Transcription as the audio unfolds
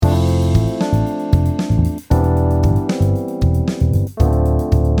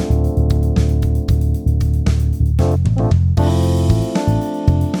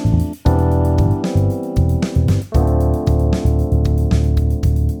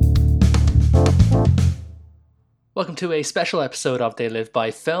Welcome to a special episode of They Live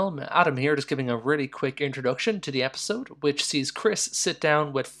by Film. Adam here, just giving a really quick introduction to the episode, which sees Chris sit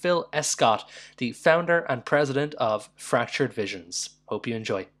down with Phil Escott, the founder and president of Fractured Visions. Hope you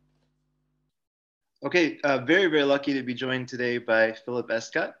enjoy. Okay, very, very lucky to be joined today by Philip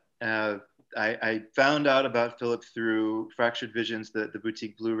Escott. I found out about Philip through Fractured Visions, the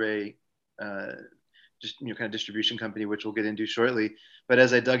boutique Blu-ray just kind of distribution company, which we'll get into shortly. But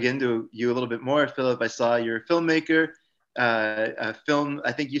as I dug into you a little bit more, Philip, I saw you're a filmmaker. A film,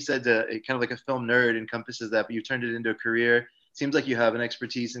 I think you said kind of like a film nerd encompasses that, but you turned it into a career. Seems like you have an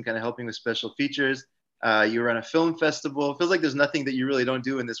expertise in kind of helping with special features. You run a film festival. It feels like there's nothing that you really don't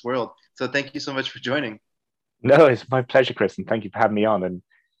do in this world. So thank you so much for joining. No, it's my pleasure, Chris, and thank you for having me on. And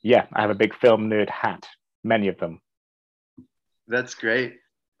yeah, I have a big film nerd hat, many of them. That's great.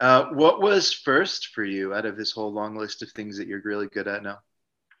 What was first for you out of this whole long list of things that you're really good at now?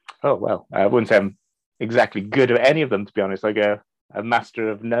 Oh, well, I wouldn't say I'm exactly good at any of them, to be honest, like a master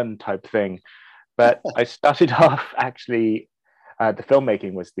of none type thing. But I started off actually, the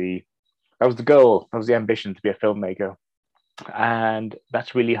filmmaking was that was the goal, that was the ambition to be a filmmaker. And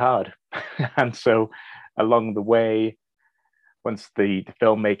that's really hard. And so along the way, once the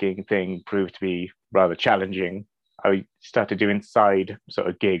filmmaking thing proved to be rather challenging, I started doing side sort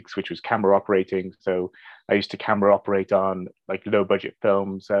of gigs, which was camera operating. So I used to camera operate on like low budget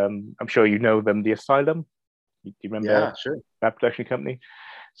films. I'm sure you know them, The Asylum. Do you remember Yeah, sure. that production company?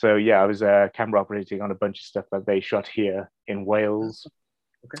 So yeah, I was camera operating on a bunch of stuff that they shot here in Wales.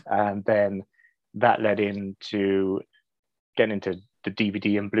 Okay. And then that led into getting into the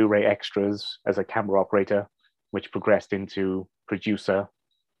DVD and Blu-ray extras as a camera operator, which progressed into producer,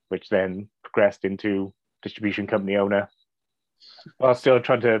 which then progressed into distribution company owner, while still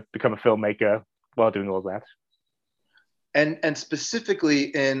trying to become a filmmaker while doing all that. And specifically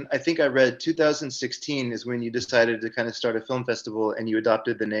in, I think I read 2016 is when you decided to kind of start a film festival and you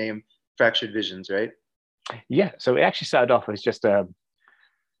adopted the name Fractured Visions, right? Yeah, so it actually started off as just a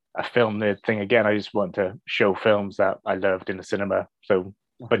film nerd thing. Again, I just want to show films that I loved in the cinema. So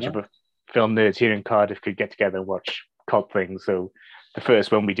a bunch of film nerds here in Cardiff could get together and watch cult things. So the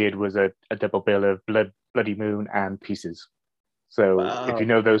first one we did was a double bill of Bloody Moon and Pieces. So if you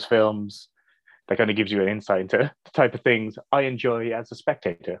know those films, that kind of gives you an insight into the type of things I enjoy as a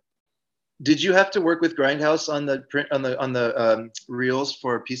spectator. Did you have to work with Grindhouse on the print on the reels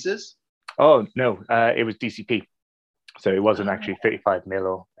for Pieces? Oh no, it was DCP. So it wasn't actually 35 mil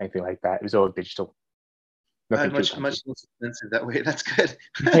or anything like that. It was all digital. Much less expensive that way. That's good.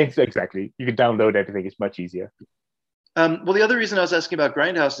 Exactly. You can download everything. It's much easier. Well, the other reason I was asking about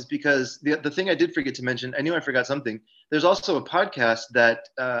Grindhouse is because the thing I did forget to mention, I knew I forgot something. There's also a podcast that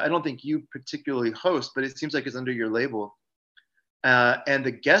I don't think you particularly host, but it seems like it's under your label. And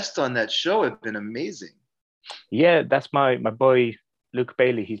the guests on that show have been amazing. Yeah, that's my boy, Luke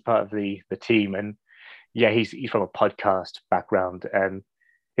Bailey. He's part of the team. And yeah, he's from a podcast background. And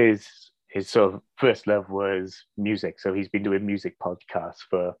his sort of first love was music. So he's been doing music podcasts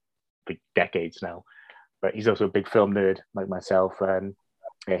for decades now. But he's also a big film nerd like myself, and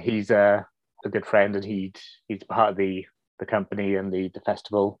yeah, he's a good friend, and he's part of the company and the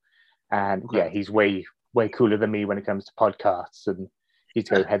festival, and yeah, he's way cooler than me when it comes to podcasts, and he's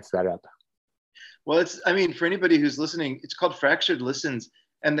go heads that up. Well, I mean, for anybody who's listening, it's called Fractured Listens,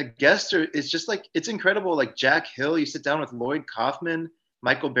 and the guests it's just like, it's incredible. Like Jack Hill, you sit down with Lloyd Kaufman.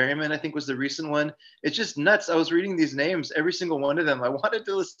 Michael Berryman, I think, was the recent one. It's just nuts. I was reading these names, every single one of them. I wanted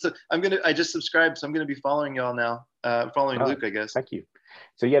to listen to, I just subscribed, so I'm going to be following y'all now, following Luke, I guess. Thank you.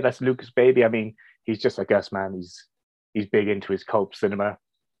 So yeah, that's Lucas baby. I mean, he's just like us, man. He's big into his cult cinema,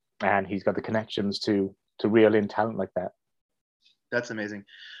 and he's got the connections to reel in talent like that. That's amazing.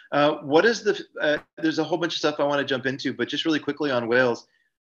 What is there's a whole bunch of stuff I want to jump into, but just really quickly on Wales.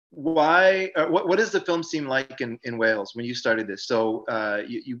 What does the film seem like in Wales when you started this? So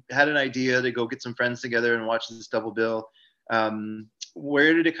you had an idea to go get some friends together and watch this double bill.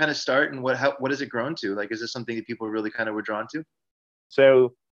 Where did it kind of start, and what has it grown to? Like, is this something that people really kind of were drawn to?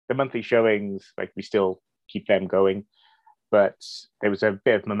 So the monthly showings, like, we still keep them going, but there was a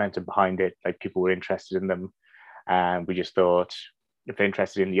bit of momentum behind it. Like, people were interested in them, and we just thought, if they're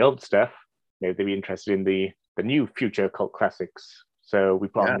interested in the old stuff, maybe they'd be interested in the new future cult classics. So we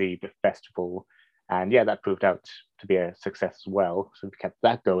put on the festival, and yeah, that proved out to be a success as well. So we kept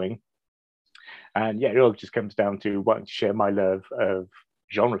that going. And yeah, it all just comes down to wanting to share my love of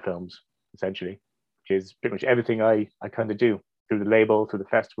genre films, essentially, which is pretty much everything I kind of do through the label, through the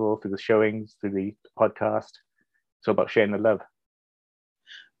festival, through the showings, through the podcast. It's all about sharing the love.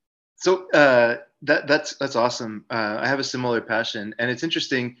 So that's awesome. I have a similar passion, and it's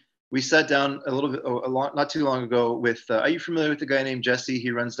interesting. we sat down a little bit, not too long ago with, are you familiar with the guy named Jesse?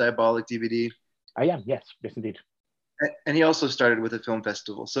 He runs Diabolic DVD. I am, yes, indeed. And he also started with a film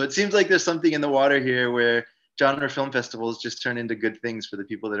festival. So it seems like there's something in the water here where genre film festivals just turn into good things for the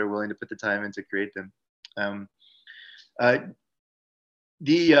people that are willing to put the time in to create them.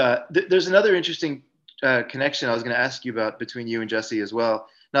 There's another interesting connection I was going to ask you about between you and Jesse as well.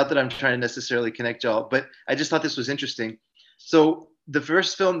 Not that I'm trying to necessarily connect y'all, but I just thought this was interesting. So the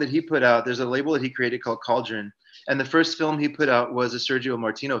first film that he put out, there's a label that he created called Cauldron. And the first film he put out was a Sergio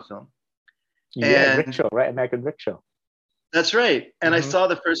Martino film. Yeah, Rickshaw, right? American Rickshaw. That's right. And I saw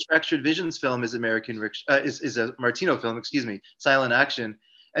the first Fractured Visions film is is a Martino film, excuse me, Silent Action.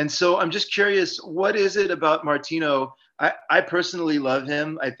 And so I'm just curious, what is it about Martino? I personally love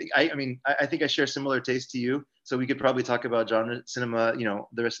him. I think I share similar taste to you. So we could probably talk about genre cinema,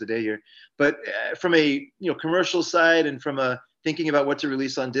 the rest of the day here. But from a commercial side and from a thinking about what to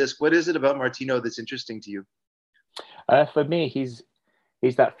release on disc, what is it about Martino that's interesting to you? For me, he's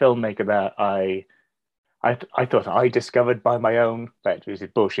that filmmaker that I thought I discovered by my own, but this is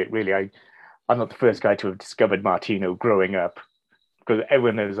bullshit, really. I'm not the first guy to have discovered Martino growing up, because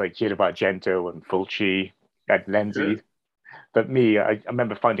everyone knows like Gino Argento and Fulci and Lenzi. Sure. But me, I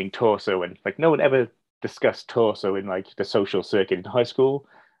remember finding Torso, and like no one ever discussed Torso in like the social circuit in high school.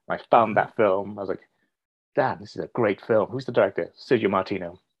 I found that film. I was like, damn, this is a great film. Who's the director? Sergio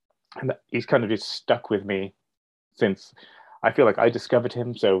Martino. And he's kind of just stuck with me since. I feel like I discovered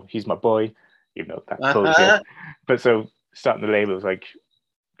him, so he's my boy. Even though that's bullshit. But so starting the label was like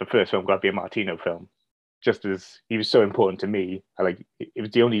the first film got to be a Martino film, just as he was so important to me. It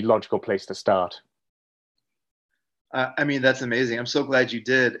was the only logical place to start. I mean, that's amazing. I'm so glad you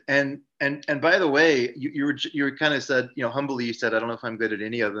did. And by the way, you were kind of said, humbly you said, I don't know if I'm good at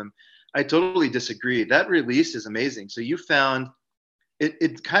any of them. I totally disagree. That release is amazing. So you found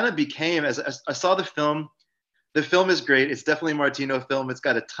it kind of became, as I saw the film. The film is great. It's definitely a Martino film. It's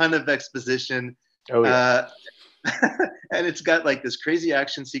got a ton of exposition. Oh, yeah. And it's got like this crazy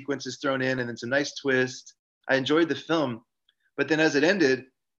action sequences thrown in and then some nice twist. I enjoyed the film. But then as it ended,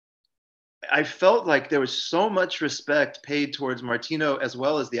 I felt like there was so much respect paid towards Martino as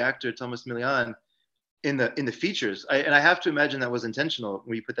well as the actor Thomas Milian in the features. And I have to imagine that was intentional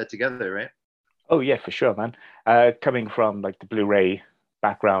when you put that together, right? Oh, yeah, for sure, man. Coming from like the Blu-ray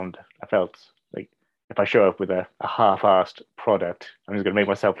background, I felt like if I show up with a half-assed product, I'm just going to make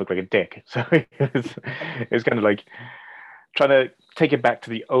myself look like a dick. So it's kind of like trying to take it back to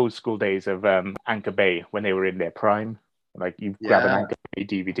the old school days of Anchor Bay when they were in their prime. Like you grab an Anchor Bay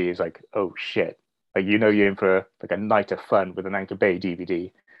DVD, it's like, oh shit. Like, you're in for like a night of fun with an Anchor Bay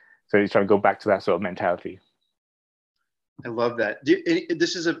DVD. So he's trying to go back to that sort of mentality. I love that.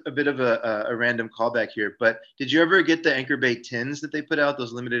 This is a bit of a random callback here, but did you ever get the Anchor Bay tins that they put out,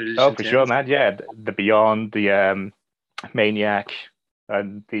 those limited edition Oh, for tins? sure, man. Yeah, the Beyond, the Maniac,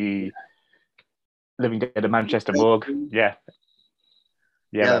 and the Living Dead of Manchester Morgue. Yeah,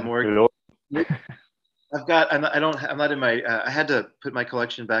 the Morgue. I've got. I'm not in my. I had to put my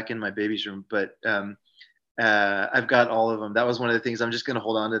collection back in my baby's room, but I've got all of them. That was one of the things. I'm just going to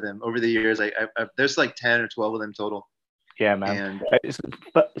hold on to them. Over the years, there's like 10 or 12 of them total. Yeah, man. It's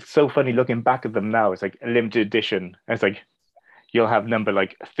so funny looking back at them now. It's like a limited edition. It's like you'll have number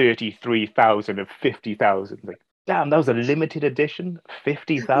like 33,000 of 50,000. Like, damn, that was a limited edition.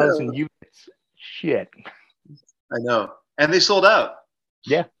 50,000 units. Shit. I know, and they sold out.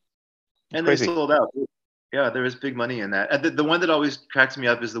 Yeah, and crazy. They sold out. Yeah, there was big money in that. And the one that always cracks me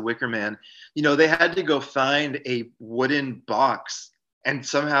up is the Wicker Man. They had to go find a wooden box and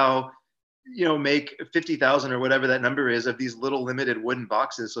somehow make 50,000 or whatever that number is of these little limited wooden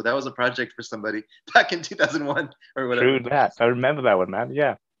boxes. So that was a project for somebody back in 2001 or whatever. True that. I remember that one, man.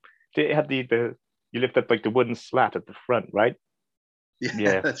 Yeah. It had the you lift up like the wooden slat at the front, right?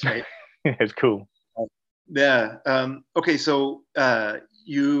 Yeah. That's right. It's cool. Yeah. Okay. So I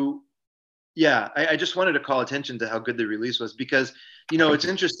just wanted to call attention to how good the release was because, it's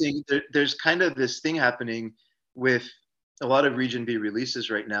interesting. There's kind of this thing happening with a lot of Region B releases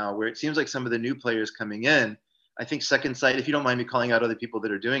right now where it seems like some of the new players coming in, I think Second Sight, if you don't mind me calling out other people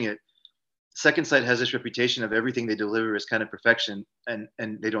that are doing it, Second Sight has this reputation of everything they deliver is kind of perfection. And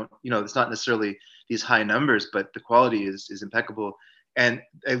they don't, it's not necessarily these high numbers, but the quality is impeccable. And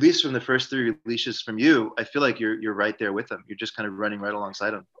at least from the first 3 releases from you, I feel like you're right there with them. You're just kind of running right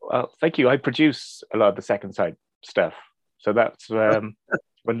alongside them. Well, thank you. I produce a lot of the Second Sight stuff. So that's one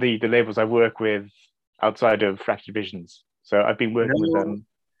of the labels I work with outside of Fractured Visions. So I've been working with them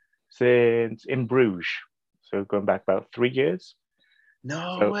since In Bruges. So going back about 3 years.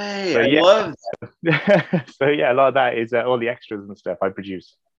 No way. I love that. So yeah, a lot of that is all the extras and stuff I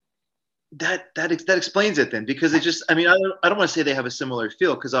produce. that explains it then, because it just, I mean, I don't want to say they have a similar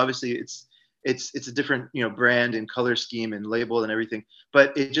feel, because obviously it's a different, you know, brand and color scheme and label and everything,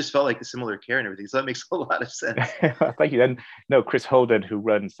 but it just felt like the similar care and everything. So that makes a lot of sense. Thank you. Then no, Chris Holden, who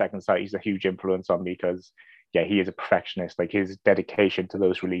runs Second Sight, he's a huge influence on me because yeah, he is a perfectionist. Like his dedication to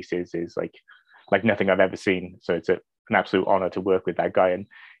those releases is like nothing I've ever seen. So it's an absolute honor to work with that guy. And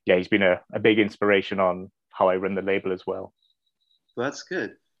yeah, he's been a big inspiration on how I run the label as well. Well, that's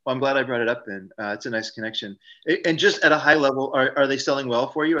good. Well, I'm glad I brought it up then. It's a nice connection. And just at a high level, are they selling well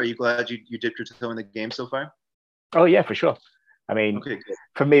for you? Are you glad you dipped your toe in the game so far? Oh yeah, for sure. I mean, okay, good.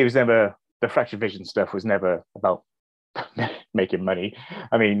 For me, it was never, the Fractured Vision stuff was never about making money.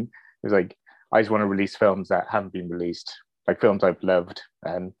 I mean, it was like, I just want to release films that haven't been released, like films I've loved.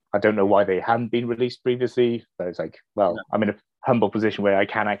 And I don't know why they hadn't been released previously. But it's like, well, yeah. I'm in a humble position where I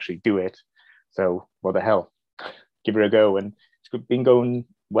can actually do it. So what the hell? Give it a go. And it's been going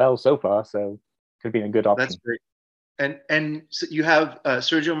well so far. So it could have been a good option. That's great. And so you have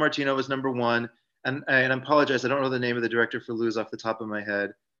Sergio Martino was number one. And I apologize, I don't know the name of the director for Luz off the top of my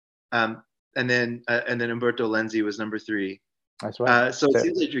head. And then Umberto Lenzi was number three. That's right. So it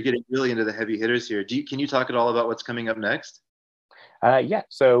seems like you're getting really into the heavy hitters here. Can you talk at all about what's coming up next? Yeah,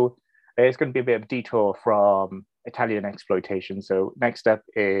 so it's going to be a bit of a detour from Italian exploitation. So next up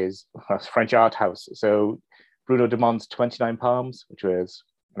is French art house. So Bruno Dumont's 29 Palms, which was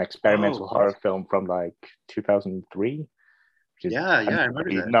an experimental horror film from like 2003. Which is I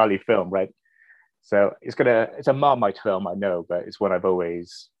remember that. Gnarly film, right? So it's a Marmite film, I know, but it's one I've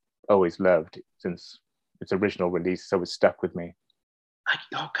always loved since its original release, so it's stuck with me.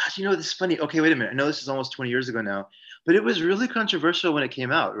 Oh gosh, you know, this is funny. Okay, wait a minute. I know this is almost 20 years ago now, but it was really controversial when it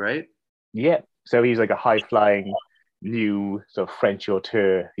came out, right? Yeah. So he's like a high-flying new sort of French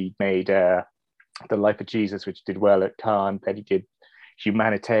auteur. He made The Life of Jesus, which did well at Cannes. Then he did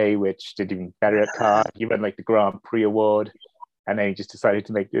Humanité, which did even better at Cannes. He won like the Grand Prix award, and then he just decided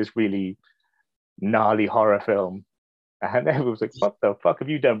to make this really gnarly horror film. And everyone was like, what the fuck have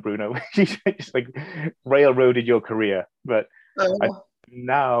you done, Bruno? You just like railroaded your career. But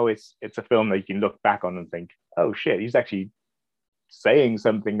now it's a film that you can look back on and think, oh shit, he's actually saying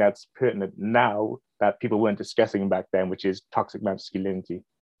something that's pertinent now that people weren't discussing back then, which is toxic masculinity.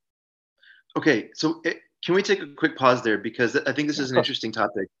 Okay, so can we take a quick pause there? Because I think this is an interesting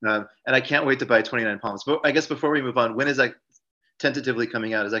topic. And I can't wait to buy 29 Palms. But I guess before we move on, when is that tentatively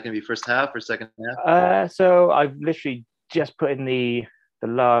coming out? Is that going to be first half or second half? So I've literally just put in the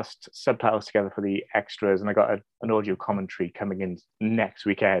last subtitles together for the extras, and I got an audio commentary coming in next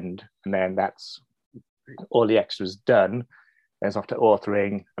weekend, and then that's all the extras done. Then it's off to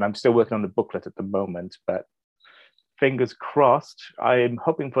authoring, and I'm still working on the booklet at the moment, but fingers crossed, I'm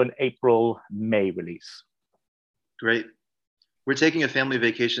hoping for an April-May release. Great. We're taking a family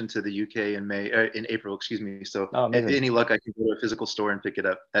vacation to the UK in April, excuse me. So if any luck, I can go to a physical store and pick it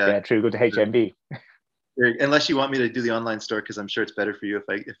up. Yeah, true. Go to HMV. Unless you want me to do the online store, because I'm sure it's better for you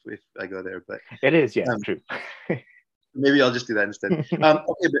if I go there. But it is, yeah, true. Maybe I'll just do that instead.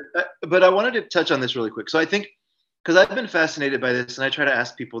 Okay, but I wanted to touch on this really quick. So I think, because I've been fascinated by this, and I try to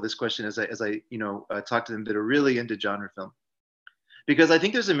ask people this question as I talk to them that are really into genre film, because I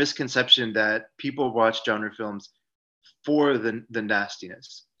think there's a misconception that people watch genre films for the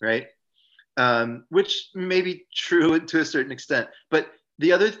nastiness, right? Which may be true to a certain extent, but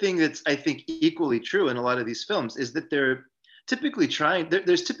the other thing that's, I think, equally true in a lot of these films is that they're typically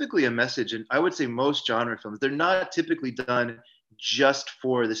there's typically a message, and I would say most genre films, they're not typically done just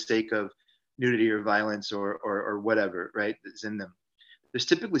for the sake of nudity or violence or whatever, right, that's in them. There's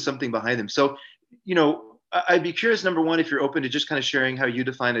typically something behind them. So, I'd be curious, number one, if you're open to just kind of sharing how you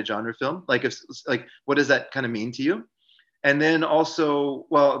define a genre film, like what does that kind of mean to you? And then also,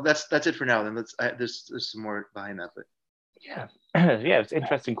 well, that's it for now. Then there's some more behind that, but yeah. Yeah, it's an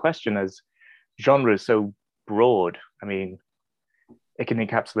interesting question, as genre is so broad. I mean, it can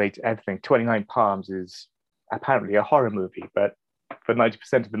encapsulate everything. 29 Palms is apparently a horror movie, but for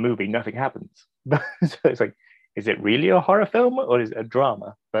 90% of the movie, nothing happens. So it's like, is it really a horror film or is it a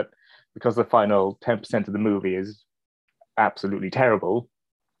drama? But because the final 10% of the movie is absolutely terrible,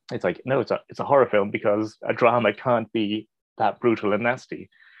 it's like, no, it's a horror film, because a drama can't be that brutal and nasty.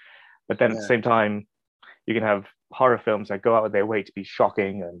 But then at the same time, you can have horror films that go out of their way to be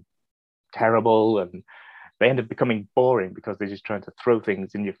shocking and terrible, and they end up becoming boring because they're just trying to throw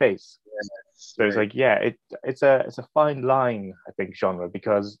things in your face. So it's like, yeah, it's a fine line, I think, genre,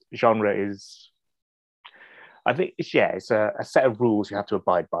 because genre is, I think it's a set of rules you have to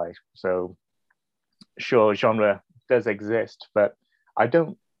abide by. So sure, genre does exist, but I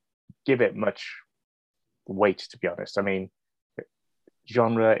don't give it much weight, to be honest. I mean,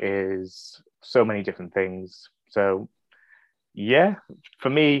 genre is so many different things. So yeah, for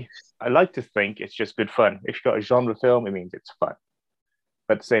me, I like to think it's just good fun. If you've got a genre film, it means it's fun.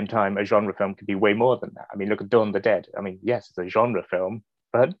 But at the same time, a genre film could be way more than that. I mean, look at Dawn of the Dead. I mean, yes, it's a genre film,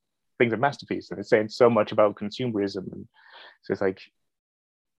 but I think it's a masterpiece, and it's saying so much about consumerism. And so it's like,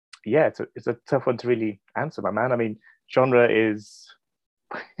 yeah, it's a tough one to really answer, my man. I mean, genre is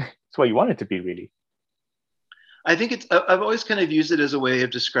it's what you want it to be, really. I think I've always kind of used it as a way of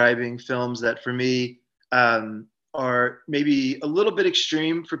describing films that for me are maybe a little bit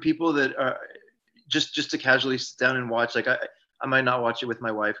extreme for people that are just to casually sit down and watch. Like I might not watch it with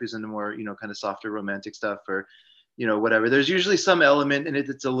my wife who's into more, kind of softer romantic stuff or, whatever. There's usually some element in it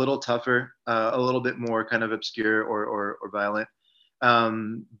that's a little tougher, a little bit more kind of obscure or violent.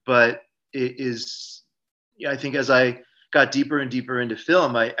 But it is, I think as I got deeper and deeper into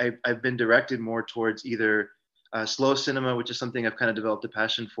film, I've been directed more towards either slow cinema, which is something I've kind of developed a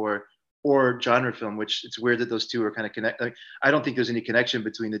passion for, or genre film, which it's weird that those two are kind of connected. Like, I don't think there's any connection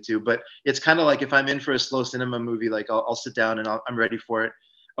between the two, but it's kind of like if I'm in for a slow cinema movie, like I'll sit down and I'm ready for it.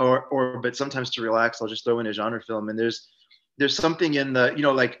 But sometimes to relax, I'll just throw in a genre film. And there's something in the,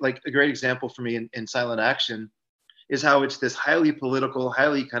 like a great example for me in Silent Action is how it's this highly political,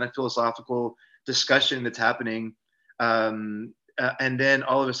 highly kind of philosophical discussion that's happening. And then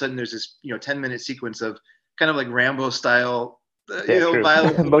all of a sudden there's this, 10-minute sequence of kind of like Rambo style,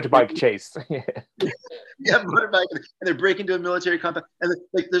 violent motorbike chase. Yeah, motorbike, and they're breaking into a military compound, and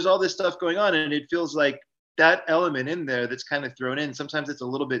like there's all this stuff going on, and it feels like that element in there that's kind of thrown in. Sometimes it's a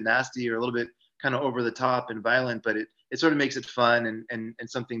little bit nasty or a little bit kind of over the top and violent, but it sort of makes it fun and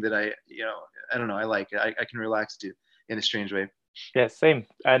something that I don't know, I like. I can relax to in a strange way. Yeah, same.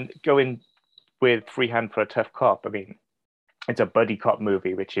 And going with Free Hand for a Tough Cop, I mean, it's a buddy cop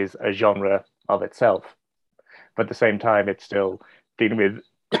movie, which is a genre of itself. But at the same time, it's still dealing with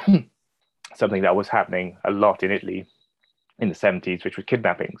something that was happening a lot in Italy in the 70s, which were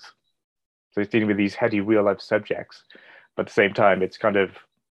kidnappings. So it's dealing with these heady real life subjects. But at the same time, it's kind of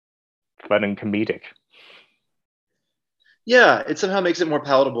fun and comedic. Yeah, it somehow makes it more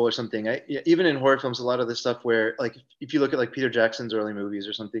palatable or something. Even in horror films, a lot of the stuff where, like, if you look at like Peter Jackson's early movies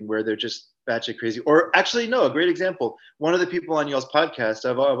or something, where they're just batshit crazy. Or actually, no, a great example. One of the people on y'all's podcast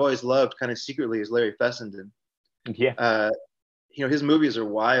I've always loved, kind of secretly, is Larry Fessenden. Yeah. His movies are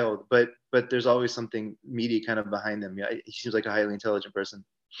wild, but there's always something meaty kind of behind them. Yeah, he seems like a highly intelligent person.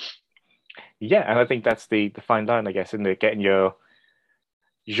 Yeah, and I think that's the fine line, I guess, in the getting your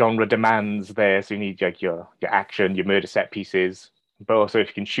genre demands there. So you need like your action, your murder set pieces, but also if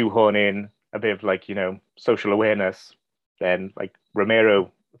you can shoehorn in a bit of like social awareness, then like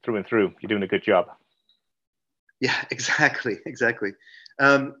Romero through and through, you're doing a good job. Yeah, exactly.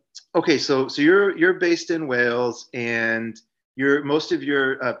 Okay, so you're based in Wales, and most of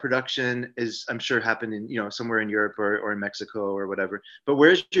your production is, I'm sure, happened in somewhere in Europe or in Mexico or whatever. But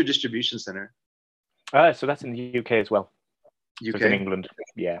where's your distribution center? So that's in the UK as well. UK, so in England,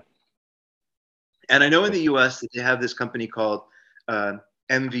 yeah. And I know in the US that they have this company called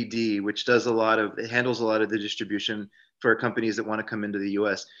MVD, which handles a lot of the distribution for companies that want to come into the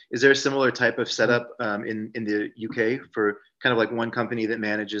US. Is there a similar type of setup in the UK for kind of like one company that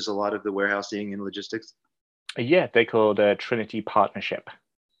manages a lot of the warehousing and logistics? Yeah, they're called Trinity Partnership.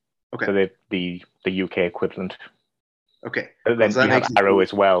 Okay. So they're the UK equivalent. Okay. And then we have Arrow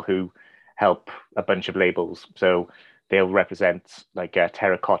as well, who help a bunch of labels. So they'll represent like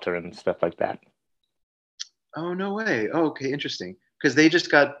Terracotta and stuff like that. Oh, no way. Oh, okay, interesting. Because they just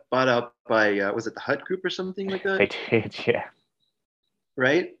got bought up by, was it the Hut Group or something like that? They did, yeah.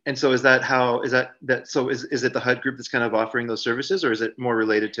 Right? And so is it the Hut Group that's kind of offering those services, or is it more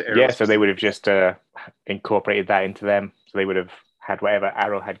related to Arrow? Yeah, so they would have just incorporated that into them. So they would have had whatever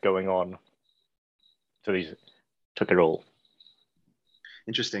Arrow had going on. So they just took it all.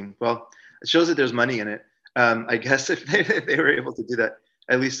 Interesting. Well, it shows that there's money in it. I guess if they were able to do that,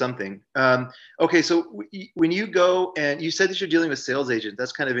 at least something. Okay, so when you go and you said that you're dealing with sales agents,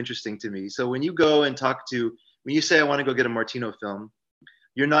 that's kind of interesting to me. So when you go and when you say I want to go get a Martino film,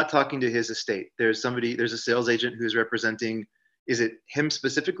 you're not talking to his estate. There's a sales agent who's representing. Is it him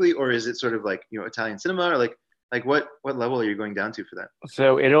specifically, or is it sort of like Italian cinema, or like what level are you going down to for that?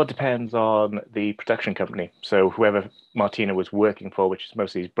 So it all depends on the production company. So whoever Martino was working for, which is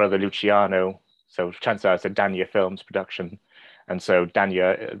mostly his brother Luciano. So chances are it's a Dania Films production. And so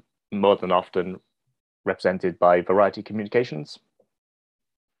Dania, more than often represented by Variety Communications.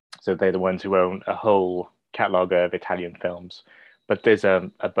 So they're the ones who own a whole catalogue of Italian films. But there's a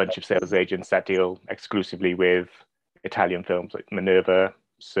bunch of sales agents that deal exclusively with Italian films like Minerva,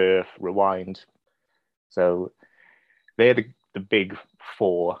 Surf, Rewind. So they're the big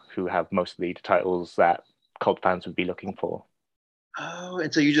 4 who have most of the titles that cult fans would be looking for. Oh,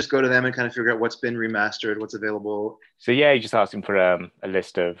 and so you just go to them and kind of figure out what's been remastered, what's available. So yeah, you just ask them for a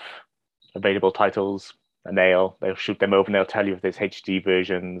list of available titles, and they'll shoot them over, and they'll tell you if there's HD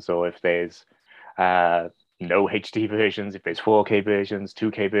versions or if there's no HD versions, if there's 4K versions,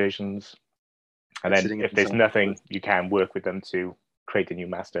 2K versions, and then if there's nothing, you can work with them to create a new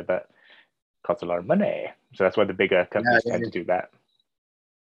master, but it costs a lot of money. So that's why the bigger companies tend to do that.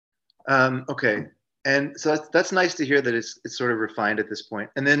 Okay. And so that's nice to hear that it's sort of refined at this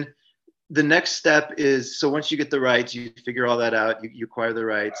point. And then the next step is, so once you get the rights, you figure all that out, you acquire the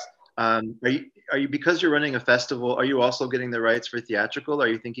rights. Are you because you're running a festival, are you also getting the rights for theatrical? Are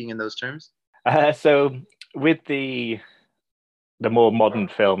you thinking in those terms? So with the more modern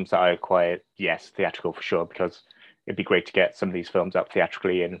films that I acquired, yes, theatrical for sure, because it'd be great to get some of these films up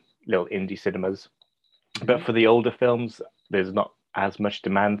theatrically in little indie cinemas. Mm-hmm. But for the older films, there's not as much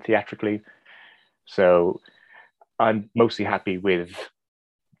demand theatrically. So I'm mostly happy with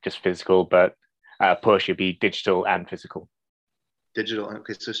just physical, but push should be digital and physical. Digital,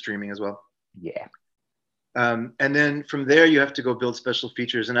 okay, so streaming as well. Yeah. And then from there, you have to go build special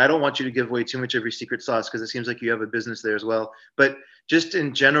features. And I don't want you to give away too much of your secret sauce because it seems like you have a business there as well. But just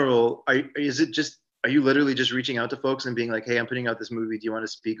in general, are you literally just reaching out to folks and being like, hey, I'm putting out this movie. Do you want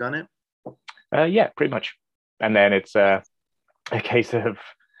to speak on it? Yeah, pretty much. And then it's a case of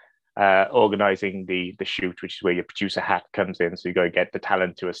organizing the shoot, which is where your producer hat comes in. So you got to get the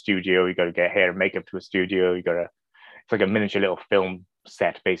talent to a studio, you got to get hair and makeup to a studio, it's like a miniature little film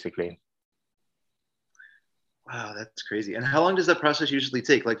set basically. Wow, that's crazy. And how long does that process usually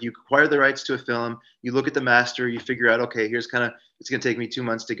take? Like you acquire the rights to a film, you look at the master, you figure out, okay, it's going to take me 2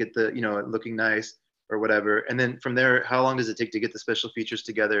 months to get the, looking nice or whatever. And then from there, how long does it take to get the special features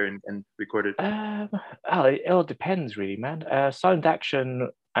together and recorded? It all depends really, man. Silent Action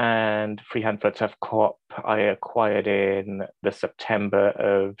and Freehand for a Tough Cop, I acquired in the September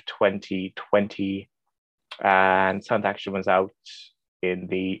of 2020, and Silent Action was out in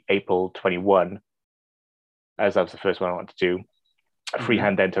the April 21, as that was the first one I wanted to do. Mm-hmm.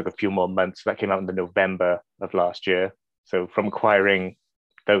 Freehand then took a few more months. That came out in the November of last year. So from acquiring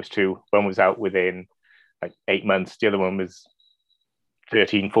those two, one was out within like 8 months, the other one was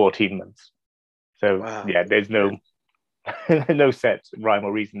 13, 14 months. So wow. Yeah, there's no set rhyme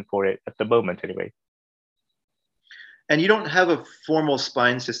or reason for it at the moment anyway. And you don't have a formal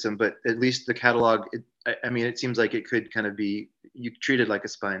spine system, but at least the catalog, it seems like it could kind of be, you treat it like a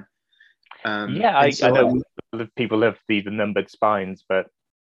spine. I know people have the numbered spines, but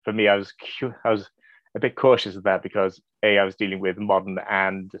for me, I was a bit cautious of that because I was dealing with modern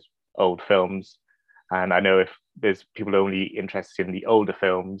and old films, and I know if there's people only interested in the older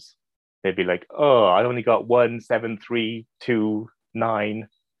films, they'd be like, "Oh, I only got 1, 7, 3, 2, 9."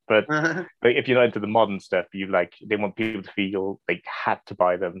 But if you're not into the modern stuff, they want people to feel like had to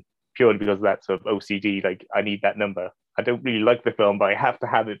buy them purely because of that sort of OCD. Like, I need that number. I don't really like the film, but I have to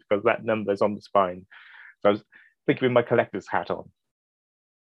have it because that number is on the spine. So I was thinking with my collector's hat on.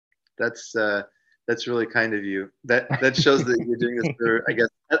 That's really kind of you. That shows that you're doing this for, I guess,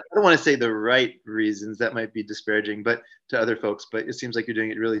 I don't want to say the right reasons. That might be disparaging, but to other folks. But it seems like you're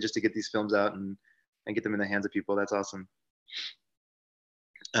doing it really just to get these films out and get them in the hands of people. That's awesome.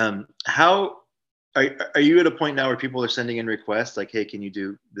 How are you at a point now where people are sending in requests like, hey, can you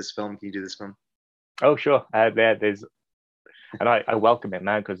do this film? Can you do this film? Oh, sure. There's, and I welcome it,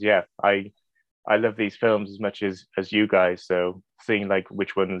 man, because I love these films as much as you guys. So seeing like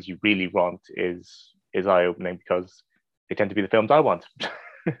which ones you really want is eye-opening because they tend to be the films I want.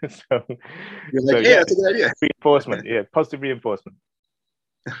 So you're like, hey, that's a good idea. Reinforcement, yeah, positive reinforcement.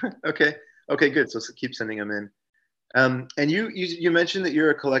 Okay, good. So keep sending them in. And you mentioned that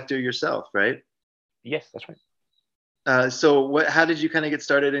you're a collector yourself, right? Yes, that's right. So how did you kind of get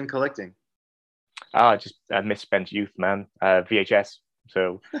started in collecting? Just misspent youth, man. VHS.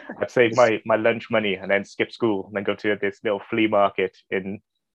 So I'd save my lunch money and then skip school and then go to this little flea market in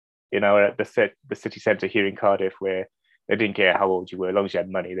the city centre here in Cardiff, where they didn't care how old you were, as long as you had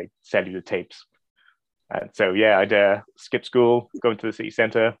money, they'd sell you the tapes. And so yeah, I'd skip school, go into the city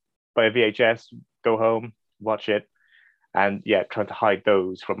centre, buy a VHS, go home, watch it. And yeah, trying to hide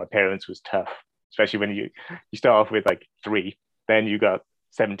those from my parents was tough, especially when you start off with like 3, then you got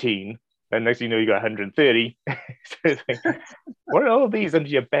 17, then next thing you know, you got 130. So it's like, what are all of these under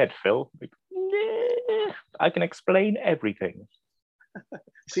your bed, Phil? Like, nah, I can explain everything.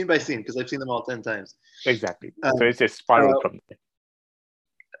 Scene by scene, because I've seen them all 10 times. Exactly. So it's just spiraled from there.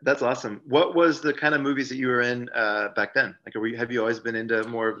 That's awesome. What was the kind of movies that you were in back then? Like, have you always been into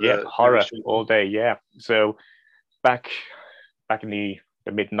more of the horror all day? Yeah. So back in the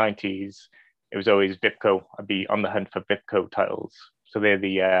the mid 90s, it was always Vipco. I'd be on the hunt for Vipco titles. So they're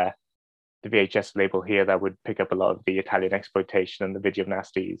the VHS label here that would pick up a lot of the Italian exploitation and the video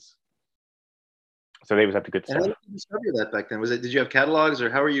nasties. So they always had the good And how stuff. did you discover that back then? Did you have catalogs,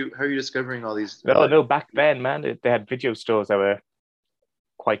 or how are you discovering all these? No, back then, man, they had video stores that were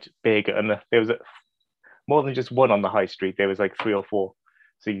quite big, and there was more than just one on the high street. There was like 3 or 4.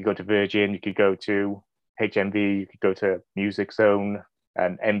 So you could go to Virgin, you could go to HMV, you could go to Music Zone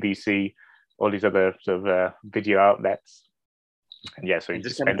and NBC, all these other sort of video outlets. And yeah, so you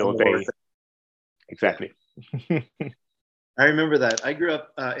just spend all day. Exactly. Yeah. I remember that. I grew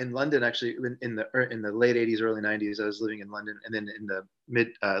up in London, actually, in the late 80s, early 90s. I was living in London, and then in the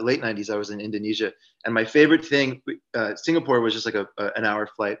late 90s, I was in Indonesia. And my favorite thing, Singapore was just like an hour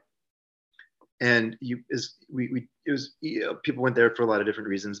flight, and people went there for a lot of different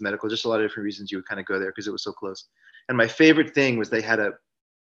reasons, medical, just a lot of different reasons. You would kind of go there because it was so close. And my favorite thing was they had a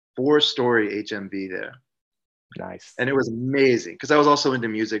 4-story HMV there. Nice. And it was amazing because I was also into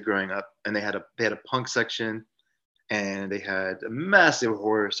music growing up, and they had a punk section. And they had a massive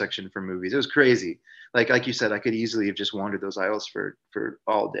horror section for movies. It was crazy. Like you said, I could easily have just wandered those aisles for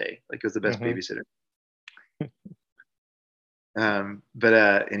all day. Like it was the best babysitter.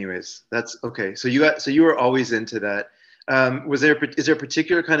 But anyways, that's okay. So you were always into that. Is there a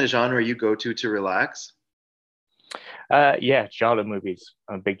particular kind of genre you go to relax? Yeah, Giallo movies.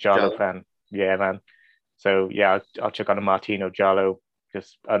 I'm a big Giallo fan. Yeah, man. So yeah, I'll check on a Martino Giallo,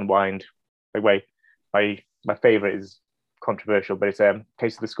 just unwind. Like my favorite is controversial, but it's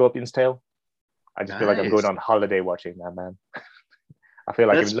Taste of the Scorpion's Tail. I just feel like I'm going on holiday watching that, man. I feel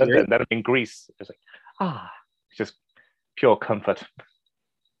like I'm in London, then I'm in Greece. It's like, it's just pure comfort.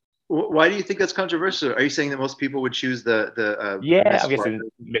 Why do you think that's controversial? Are you saying that most people would choose the I'm guessing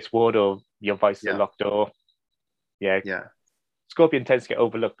Miss Ward or Your Vice the Locked Door. Yeah. Scorpion tends to get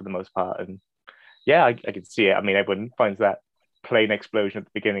overlooked for the most part, and yeah, I can see it. I mean, everyone finds that plane explosion at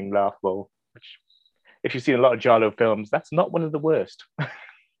the beginning laughable, which, if you've seen a lot of Giallo films, that's not one of the worst.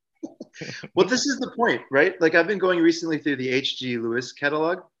 Well, this is the point, right? Like I've been going recently through the H.G. Lewis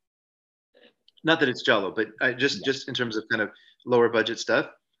catalog. Not that it's Giallo, but just in terms of kind of lower budget stuff.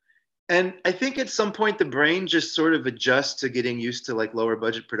 And I think at some point the brain just sort of adjusts to getting used to like lower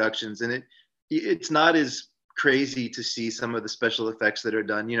budget productions, and it's not as crazy to see some of the special effects that are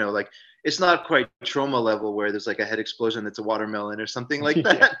done. You know, like it's not quite trauma level where there's like a head explosion that's a watermelon or something like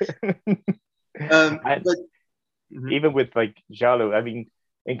that. But even with like Giallo, I mean,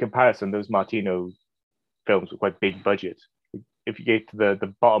 in comparison, those Martino films were quite big budget. If you get to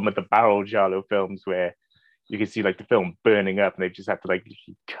the bottom of the barrel Giallo films, where you can see like the film burning up and they just have to like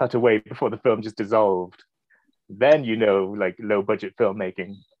cut away before the film just dissolved, then like low budget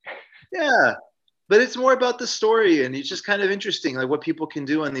filmmaking. Yeah, but it's more about the story, and it's just kind of interesting, like what people can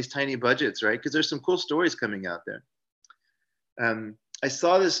do on these tiny budgets, right? Because there's some cool stories coming out there. I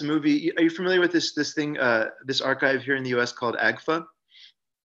saw this movie. Are you familiar with this thing, this archive here in the US called AGFA?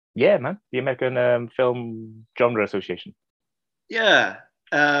 Yeah, man. The American Film Genre Association. Yeah.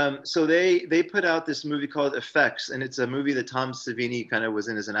 So they put out this movie called Effects, and it's a movie that Tom Savini kind of was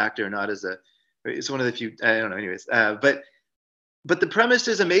in as an actor, not as it's one of the few, I don't know, anyways. But the premise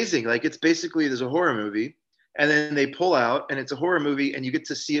is amazing. Like it's basically, there's a horror movie, and then they pull out, and it's a horror movie, and you get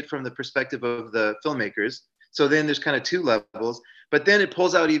to see it from the perspective of the filmmakers. So then there's kind of 2 levels, but then it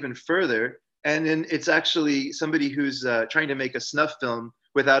pulls out even further. And then it's actually somebody who's trying to make a snuff film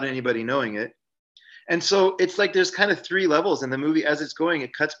without anybody knowing it. And so it's like there's kind of 3 levels, and the movie, as it's going,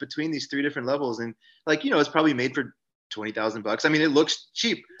 it cuts between these 3 different levels. And like, it's probably made for $20,000. I mean, it looks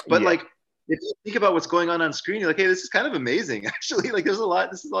cheap, but like if you think about what's going on screen, you're like, hey, this is kind of amazing. Actually, like this is a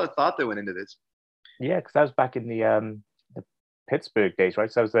lot of thought that went into this. Yeah, because that was back in the Pittsburgh days,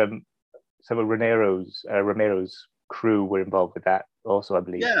 right? So that was some of Romero's crew were involved with that also, I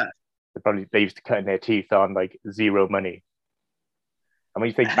believe. Yeah. They used to cut their teeth on like zero money. And when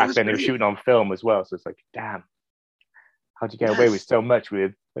you think back then, they were shooting on film as well. So it's like, damn, how'd you get away with so much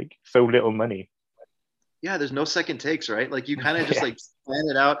with like so little money? Yeah, there's no second takes, right? Like you kind of just like plan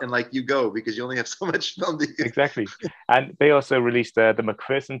it out and like you go, because you only have so much film to use. Exactly. And they also released the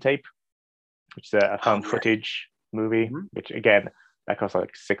McPherson tape, which is a found footage movie, which again, that cost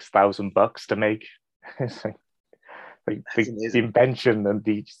like $6,000 to make. It's like the invention and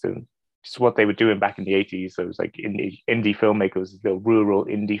just what they were doing back in the 80s. So it was like indie filmmakers, the rural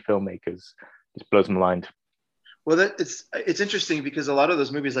indie filmmakers. Just blows my mind. Well, it's interesting because a lot of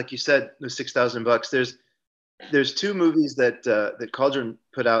those movies, like you said, was $6,000. There's 2 movies that Cauldron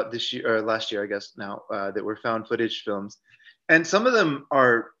put out this year or last year, I guess now, that were found footage films, And some of them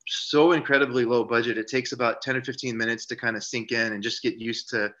are so incredibly low budget. It takes about 10 or 15 minutes to kind of sink in and just get used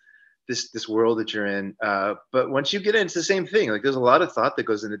to this world that you're in. But once you get in, it's the same thing. Like there's a lot of thought that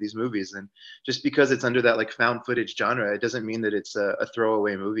goes into these movies, and just because it's under that like found footage genre, it doesn't mean that it's a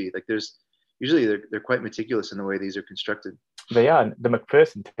throwaway movie. Like there's usually they're quite meticulous in the way these are constructed. They are. The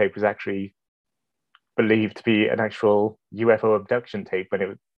McPherson tape was actually believed to be an actual UFO abduction tape when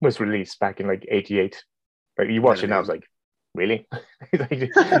it was released back in like '88. Like you watch it now, it's like, really? Like, you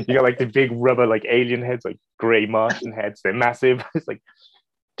got like the big rubber like alien heads, like gray Martian heads. They're massive. It's like,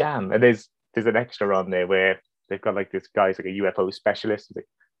 damn. And there's an extra on there where they've got like this guy's like a UFO specialist. He's like,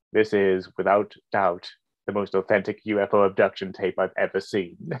 this is without doubt the most authentic UFO abduction tape I've ever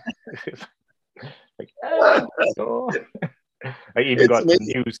seen. Like, oh. Like even got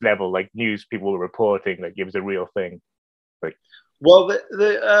news level, like news people were reporting, like it was a real thing. Like, well,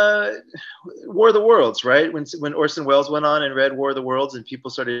 the War of the Worlds, right? When Orson Welles went on and read War of the Worlds, and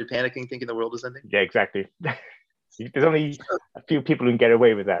people started panicking, thinking the world was ending. Yeah, exactly. There's only a few people who can get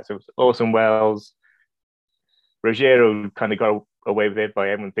away with that. So Orson Welles, Ruggiero kind of got away with it by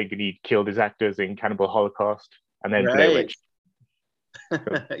everyone thinking he'd killed his actors in Cannibal Holocaust, and then Blair Witch. So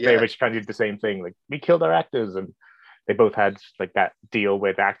Blair Witch kind of did the same thing. Like, we killed our actors, and they both had like that deal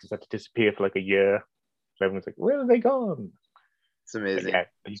where the actors had to disappear for like a year. So everyone's like, where are they gone? It's amazing. But yeah,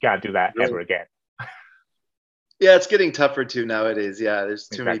 you can't do that ever again. Yeah, it's getting tougher too nowadays. Yeah, there's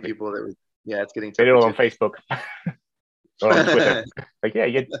too many people that would. Yeah, it's getting tougher. They're all on Facebook or on Twitter. Like, yeah,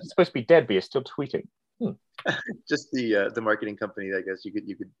 you're supposed to be dead, but you're still tweeting. Just the marketing company, I guess you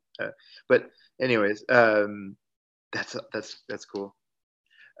could. But anyways, that's cool.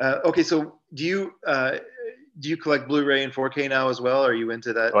 Okay, so do you collect Blu-ray and 4K now as well? Are you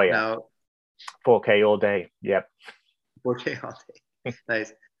into that now? 4K all day. Yep. 4K all day.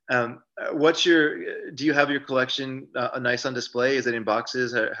 Nice. Do you have your collection nice on display? Is it in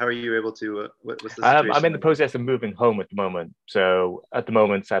boxes? How are you able to? What's the situation? I'm in the process of moving home at the moment. So at the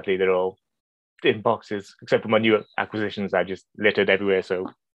moment, sadly, they're all in boxes, except for my new acquisitions. I just littered everywhere. So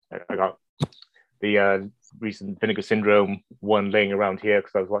I got the recent Vinegar Syndrome one laying around here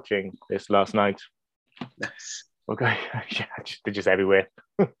because I was watching this last night. Nice. Okay, yeah, they're just everywhere.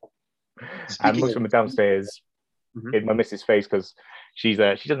 And most of them are downstairs in my missus' face because she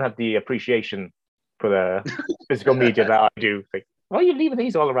doesn't have the appreciation for the physical media that I do. Like, what are you leaving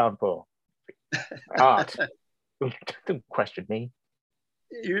these all around for? Art. Don't question me.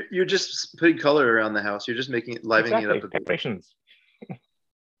 You're just putting color around the house. You're just livening it up. Decorations.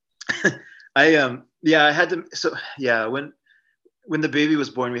 I had to. So yeah, when the baby was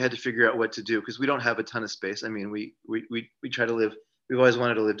born, we had to figure out what to do because we don't have a ton of space. I mean, we try to live. We've always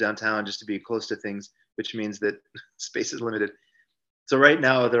wanted to live downtown just to be close to things, which means that space is limited. So right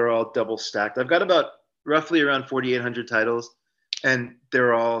now they're all double stacked. I've got about roughly around 4,800 titles, and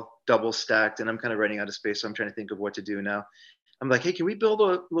they're all double stacked. And I'm kind of running out of space, so I'm trying to think of what to do now. I'm like, hey, can we build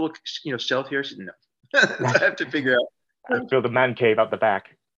a little shelf here? No. So I have to figure out. Build a man cave out the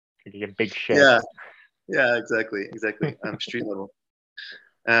back. A big shed. Yeah, exactly. Street level.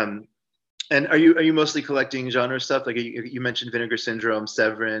 And are you mostly collecting genre stuff? Like you mentioned Vinegar Syndrome,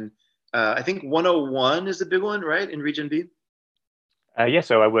 Severin. I think 101 is the big one, right? In Region B? Yeah,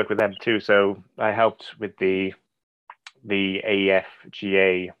 so I work with them too. So I helped with the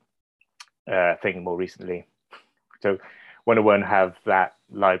AEFGA thing more recently. So 101 have that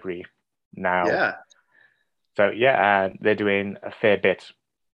library now. Yeah. So yeah, they're doing a fair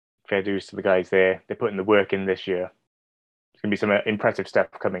dues to the guys there. They're putting the work in this year. There's going to be some impressive stuff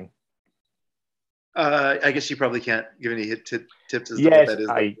coming. I guess you probably can't give any tips as to what that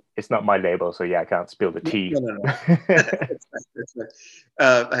is. It's not my label, so yeah, I can't spill the tea. No. That's fine.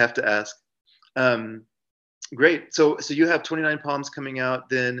 I have to ask. Great. So you have 29 Palms coming out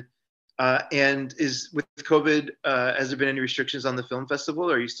then, and is with COVID, has there been any restrictions on the film festival,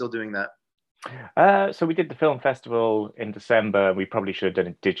 or are you still doing that? So we did the film festival in December. We probably should have done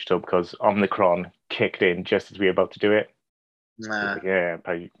it digital because Omicron kicked in just as we were about to do it. Yeah,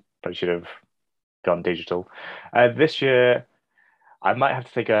 probably should have gone digital. This year, I might have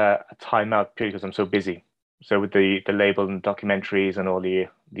to take a time out purely because I'm so busy. So with the label and documentaries and all the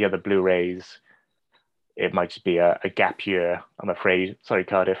other Blu-rays, it might just be a gap year, I'm afraid. Sorry,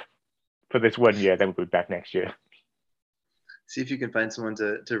 Cardiff. For this 1 year, then we'll be back next year. See if you can find someone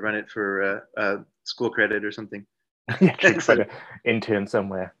to run it for school credit or something. Yeah, find an intern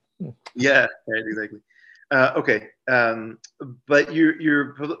somewhere. Yeah, right, exactly. Okay, but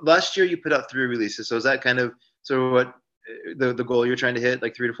you're last year you put out 3 releases. So is that kind of what the goal you're trying to hit,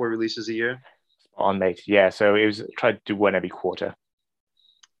 like 3 to 4 releases a year? On mate, yeah. So it was try to do one every quarter.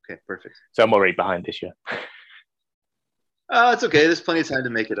 Okay, perfect. So I'm already behind this year. Oh, it's okay. There's plenty of time to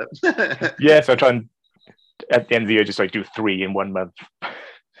make it up. Yeah, so I try and at the end of the year just like do 3 in 1 month.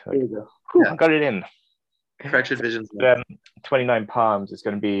 There you go. Whew, Yeah. I got it in. Fractured Visions. 29 Palms is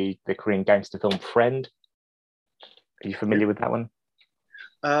going to be the Korean gangster film Friend. Are you familiar with that one?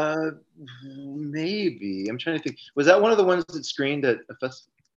 Maybe. I'm trying to think. Was that one of the ones that screened at a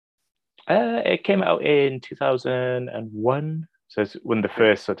festival? It came out in 2001. So it's one of the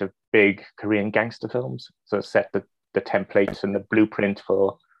first sort of big Korean gangster films. So it set the templates and the blueprint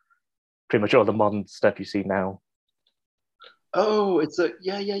for pretty much all the modern stuff you see now. Oh, it's a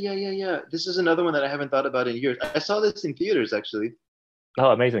yeah. This is another one that I haven't thought about in years. I saw this in theaters actually.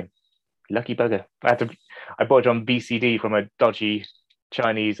 Oh, amazing. Lucky bugger. I bought it on BCD from a dodgy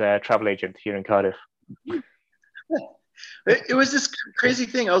Chinese travel agent here in Cardiff. It was this crazy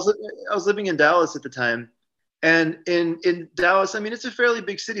thing. I was living in Dallas at the time, and in Dallas, I mean, it's a fairly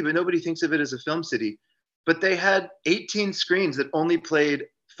big city, but nobody thinks of it as a film city. But they had 18 screens that only played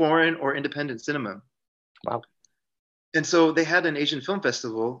foreign or independent cinema. Wow. And so they had an Asian film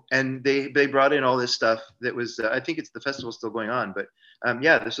festival, and they brought in all this stuff that was. I think it's the festival still going on, but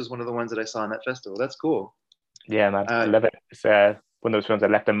yeah, this was one of the ones that I saw in that festival. That's cool. Yeah, man, I love it. It's one of those films that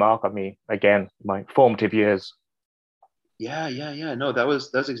left a mark on me again, my formative years. Yeah. No, that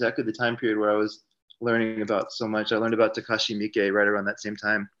was exactly the time period where I was learning about so much. I learned about Takashi Miike right around that same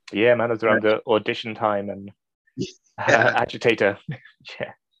time. Yeah, man, it was around the Audition time and Agitator.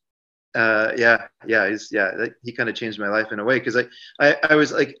 He kind of changed my life in a way because I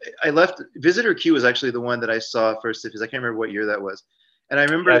was like I left Visitor Q was actually the one that I saw first because I can't remember what year that was, and I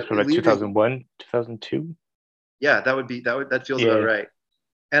remember that's from like 2001, 2002. Yeah, that feels about right.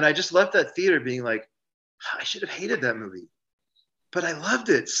 And I just left that theater being like, I should have hated that movie, but I loved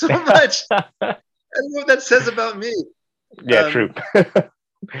it so much. I don't know what that says about me. Yeah, true.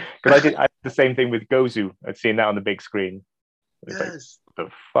 Because I did the same thing with Gozu. I'd seen that on the big screen. Yes. Like, what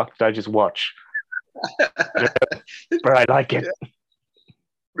the fuck did I just watch? But I like it.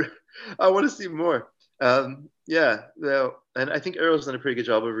 I want to see more. And I think Arrow's done a pretty good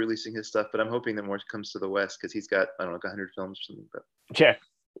job of releasing his stuff, but I'm hoping that more comes to the West because he's got, I don't know, like 100 films or something. But yeah,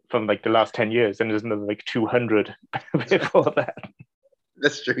 from like the last 10 years, and there's another like 200 before that.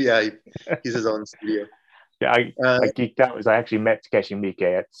 That's true. Yeah, he's his own studio. Yeah, I geeked out as I actually met Takeshi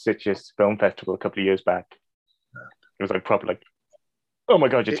Miike at Sitges Film Festival a couple of years back. It was like proper like, oh my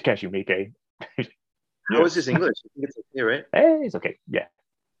god, you're Takeshi Miike. How was his English? I think it's okay, right? It's okay. Yeah.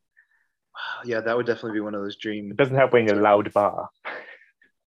 Wow. Yeah, that would definitely be one of those dreams. It doesn't help when you're a loud bar.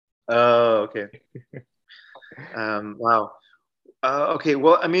 Oh, okay. Wow. Okay.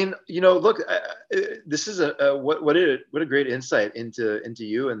 Well, I mean, look, this is what a great insight into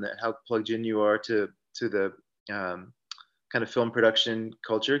you and how plugged in you are to the kind of film production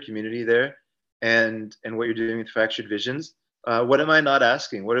culture community there, and what you're doing with Fractured Visions. What am I not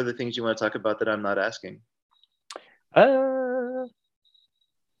asking? What are the things you want to talk about that I'm not asking?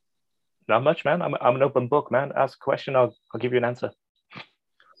 Not much, man. I'm an open book, man. Ask a question, I'll give you an answer.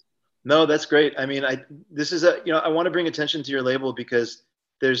 No, that's great. I mean, I want to bring attention to your label because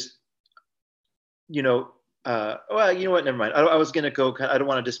there's, well, you know what? Never mind. I was going to go. I don't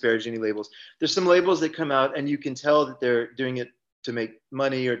want to disparage any labels. There's some labels that come out and you can tell that they're doing it to make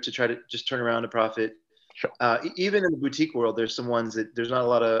money or to try to just turn around a profit. Sure. Even in the boutique world, there's some ones that there's not a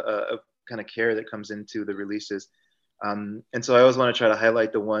lot of kind of care that comes into the releases. And so I always want to try to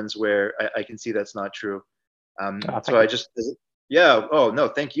highlight the ones where I can see that's not true. So I just, yeah. Oh no,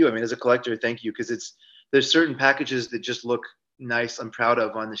 thank you. I mean, as a collector, thank you. Cause there's certain packages that just look nice. I'm proud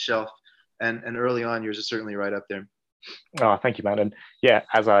of on the shelf. And early on, yours is certainly right up there. Oh, thank you, man. And yeah,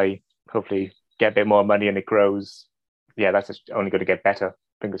 as I hopefully get a bit more money and it grows, yeah, that's just only going to get better.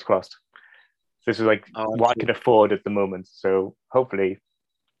 Fingers crossed. This is like what I can afford at the moment. So hopefully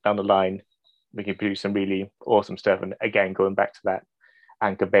down the line, we can produce some really awesome stuff. And again, going back to that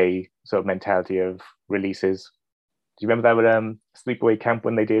Anchor Bay sort of mentality of releases. Do you remember that with Sleepaway Camp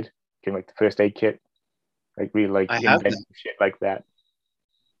when they did? Getting like the first aid kit? Like really like inventive shit like that.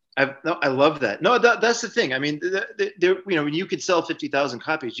 I love that. No, that's the thing. I mean, when you could sell 50,000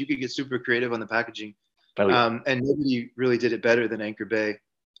 copies, you could get super creative on the packaging. Oh, yeah. And nobody really did it better than Anchor Bay,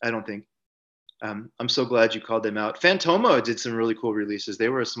 I don't think. I'm so glad you called them out. Fantoma did some really cool releases. They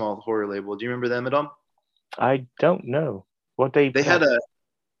were a small horror label. Do you remember them at all? I don't know. What they had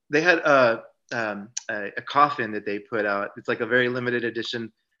a coffin that they put out. It's like a very limited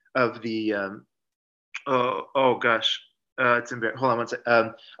edition of the oh gosh. It's hold on one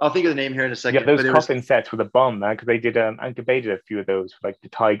second. I'll think of the name here in a second. Yeah, those coffin sets with a bomb, man, because they did Anchor Bay did a few of those, like the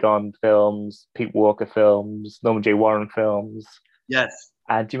Tygon films, Pete Walker films, Norman J. Warren films. Yes.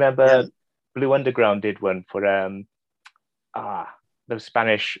 And do you remember Blue Underground did one for those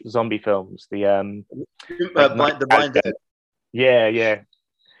Spanish zombie films. The The Blind Dead. Yeah.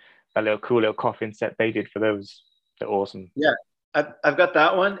 That little cool little coffin set they did for those. They're awesome. Yeah. I've got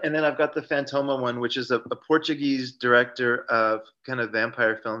that one, and then I've got the Fantoma one, which is a Portuguese director of kind of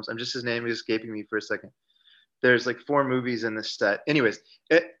vampire films. His name is escaping me for a second. There's like 4 movies in this set. Anyways,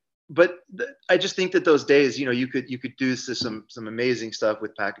 I just think that those days, you could do some amazing stuff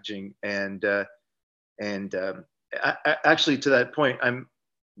with packaging, and actually to that point,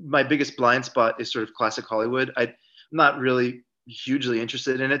 my biggest blind spot is sort of classic Hollywood. I'm not really hugely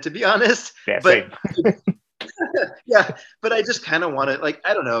interested in it, to be honest. Yeah, but same. yeah, but I just kind of want to, like,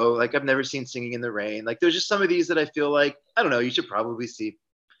 I don't know, like I've never seen Singing in the Rain. Like there's just some of these that I feel like, I don't know, you should probably see.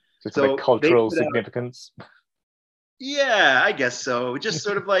 Just so like cultural significance. Yeah, I guess so. Just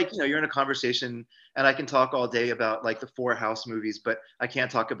sort of like, you're in a conversation and I can talk all day about like the 4 House movies, but I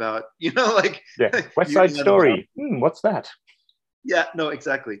can't talk about, like West Side Story. What's that? Yeah, no,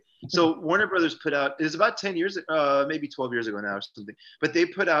 exactly. So Warner Brothers put out, it was about 10 years, maybe 12 years ago now or something, but they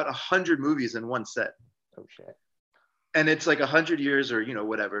put out 100 movies in one set. Oh shit! And it's like 100 years or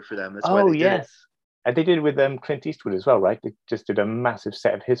whatever for them. That's why they did it. And they did it with Clint Eastwood as well, right? They just did a massive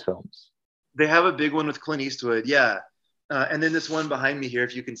set of his films. They have a big one with Clint Eastwood, yeah. And then this one behind me here,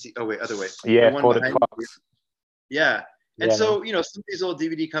 if you can see. Oh wait, other way. Yeah, Ford and Fox. Yeah. And so some of these old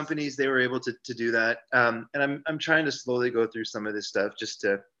DVD companies, they were able to do that. And I'm trying to slowly go through some of this stuff just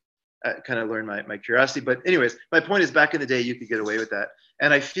to kind of learn my curiosity. But anyways, my point is, back in the day, you could get away with that.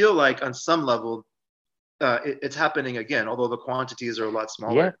 And I feel like on some level, it's happening again, although the quantities are a lot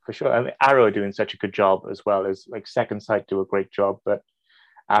smaller. Yeah, for sure. I mean, Arrow are doing such a good job, as well as like Second Sight do a great job, but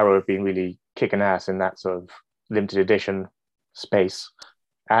Arrow have been really kicking ass in that sort of limited edition space.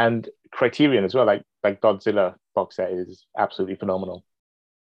 And Criterion as well, like Godzilla box set is absolutely phenomenal.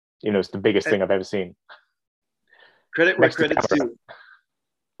 It's the biggest thing I've ever seen. Credit where credit's due.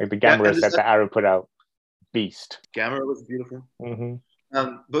 Like the Gamera set that Arrow put out, beast. Gamera was beautiful. Mm-hmm.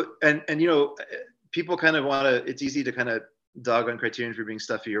 But people kind of want to, it's easy to kind of dog on Criterion for being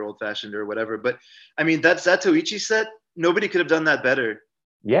stuffy or old fashioned or whatever. But I mean, that Zatoichi set, nobody could have done that better.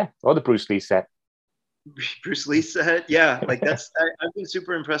 Yeah. Or the Bruce Lee set. Bruce Lee set. Yeah. Like I've been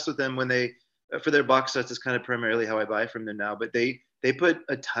super impressed with them when they, for their box sets is kind of primarily how I buy from them now, but they put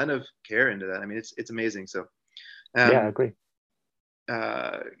a ton of care into that. I mean, it's amazing. So, yeah, I agree.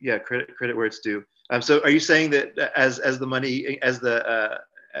 Yeah. Credit where it's due. So are you saying that as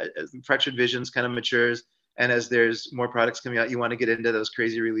Fractured Visions kind of matures and as there's more products coming out, you want to get into those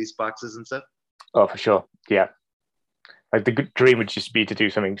crazy release boxes and stuff? Oh, for sure. Yeah. Like the good dream would just be to do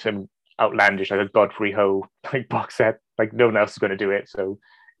some outlandish, like a Godfrey Ho like box set. Like no one else is going to do it, so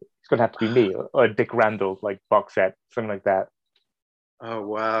it's going to have to be me or a Dick Randall like box set, something like that. Oh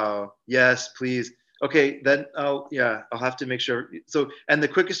wow! Yes, please. Okay, then I'll have to make sure. So, and the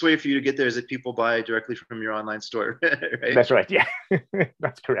quickest way for you to get there is if people buy directly from your online store, right? That's right. Yeah,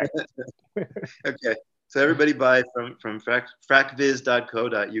 that's correct. Okay, so everybody buy from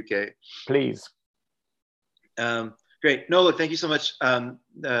fracviz.co.uk. Please. Great. No, look, thank you so much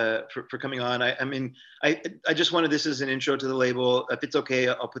for coming on. I just wanted this as an intro to the label. If it's okay,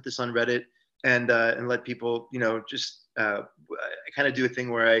 I'll put this on Reddit and let people, just I kind of do a thing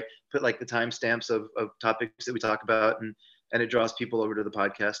where I put like the timestamps of topics that we talk about, and it draws people over to the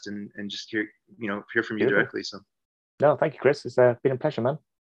podcast and just hear from you directly. So. No, thank you, Chris. It's been a pleasure, man.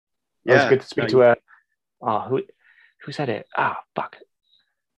 Yeah. It was good to speak to who said it? Fuck.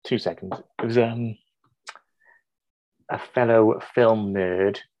 2 seconds. It was a fellow film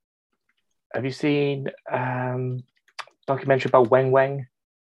nerd. Have you seen documentary about Weng Weng?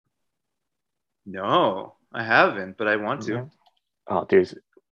 No, I haven't, but I want to. Oh, dude,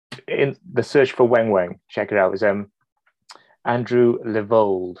 in the search for Weng Weng, check it out. It was Andrew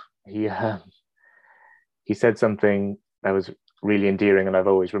Levold. He said something that was really endearing, and I've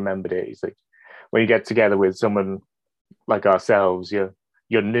always remembered it. He's like, when you get together with someone like ourselves, you're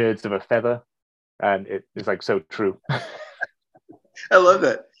nerds of a feather. And it's like so true. I love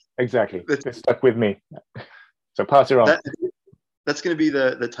that. Exactly. It stuck with me. So pass it on. That's going to be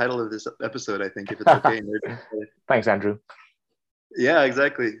the title of this episode, I think, if it's okay. Thanks, Andrew. Yeah,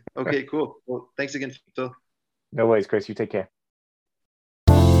 exactly. Okay, cool. Well, thanks again, Phil. No worries, Chris. You take care.